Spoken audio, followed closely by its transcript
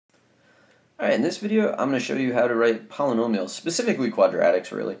Alright, in this video I'm going to show you how to write polynomials, specifically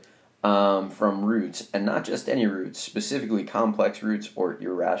quadratics really, from roots, and not just any roots, specifically complex roots or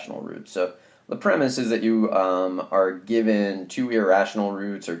irrational roots. So the premise is that you are given two irrational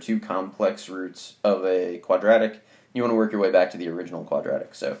roots or two complex roots of a quadratic. You want to work your way back to the original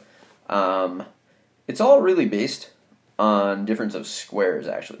quadratic. So it's all really based on difference of squares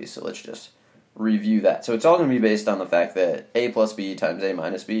actually, so let's just review that. So it's all going to be based on the fact that a plus b times a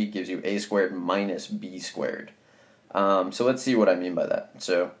minus b gives you a squared minus b squared. So let's see what I mean by that.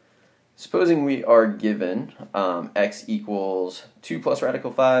 So supposing we are given x equals 2 plus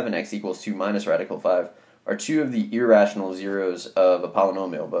radical 5 and x equals 2 minus radical 5 are two of the irrational zeros of a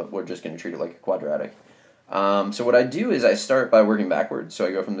polynomial, but we're just going to treat it like a quadratic. So what I do is I start by working backwards. So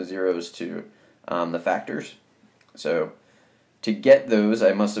I go from the zeros to the factors. So to get those,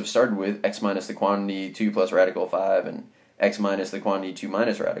 I must have started with x minus the quantity 2 plus radical 5 and x minus the quantity 2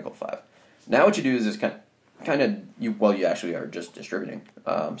 minus radical 5. Now what you do is you actually are just distributing.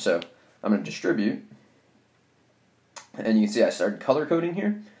 So I'm going to distribute, and you can see I started color coding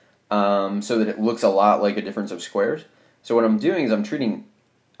here so that it looks a lot like a difference of squares. So what I'm doing is I'm treating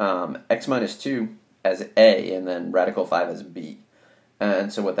x minus 2 as a and then radical 5 as b.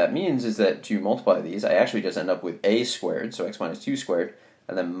 And so what that means is that to multiply these, I actually just end up with a squared, so x minus 2 squared,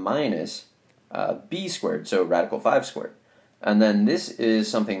 and then minus b squared, so radical 5 squared. And then this is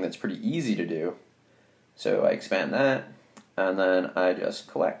something that's pretty easy to do. So I expand that, and then I just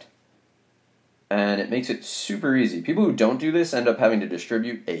collect. And it makes it super easy. People who don't do this end up having to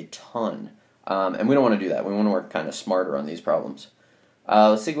distribute a ton. And we don't want to do that. We want to work kind of smarter on these problems.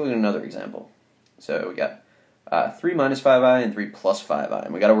 Let's take a look at another example. So we got 3 minus 5i and 3 plus 5i,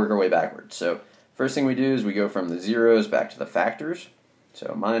 and we got to work our way backwards. So first thing we do is we go from the zeros back to the factors.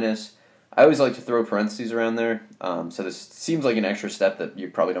 So minus, I always like to throw parentheses around there, so this seems like an extra step that you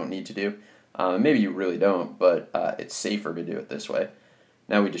probably don't need to do. Maybe you really don't, but it's safer to do it this way.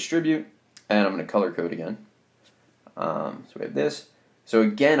 Now we distribute, and I'm going to color code again. So we have this. So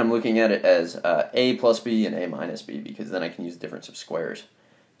again, I'm looking at it as a plus b and a minus b, because then I can use the difference of squares.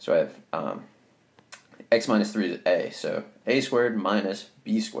 So I have x minus 3 is a, so a squared minus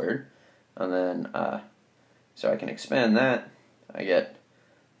b squared, and then so I can expand that. I get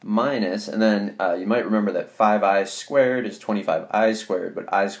minus, and then you might remember that 5i squared is 25i squared,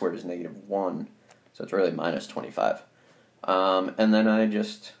 but I squared is negative 1, so it's really minus 25. And then I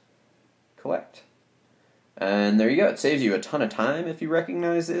just collect. And there you go. It saves you a ton of time if you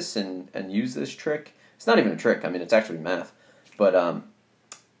recognize this and use this trick. It's not even a trick, I mean, it's actually math. But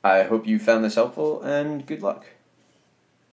I hope you found this helpful, and good luck.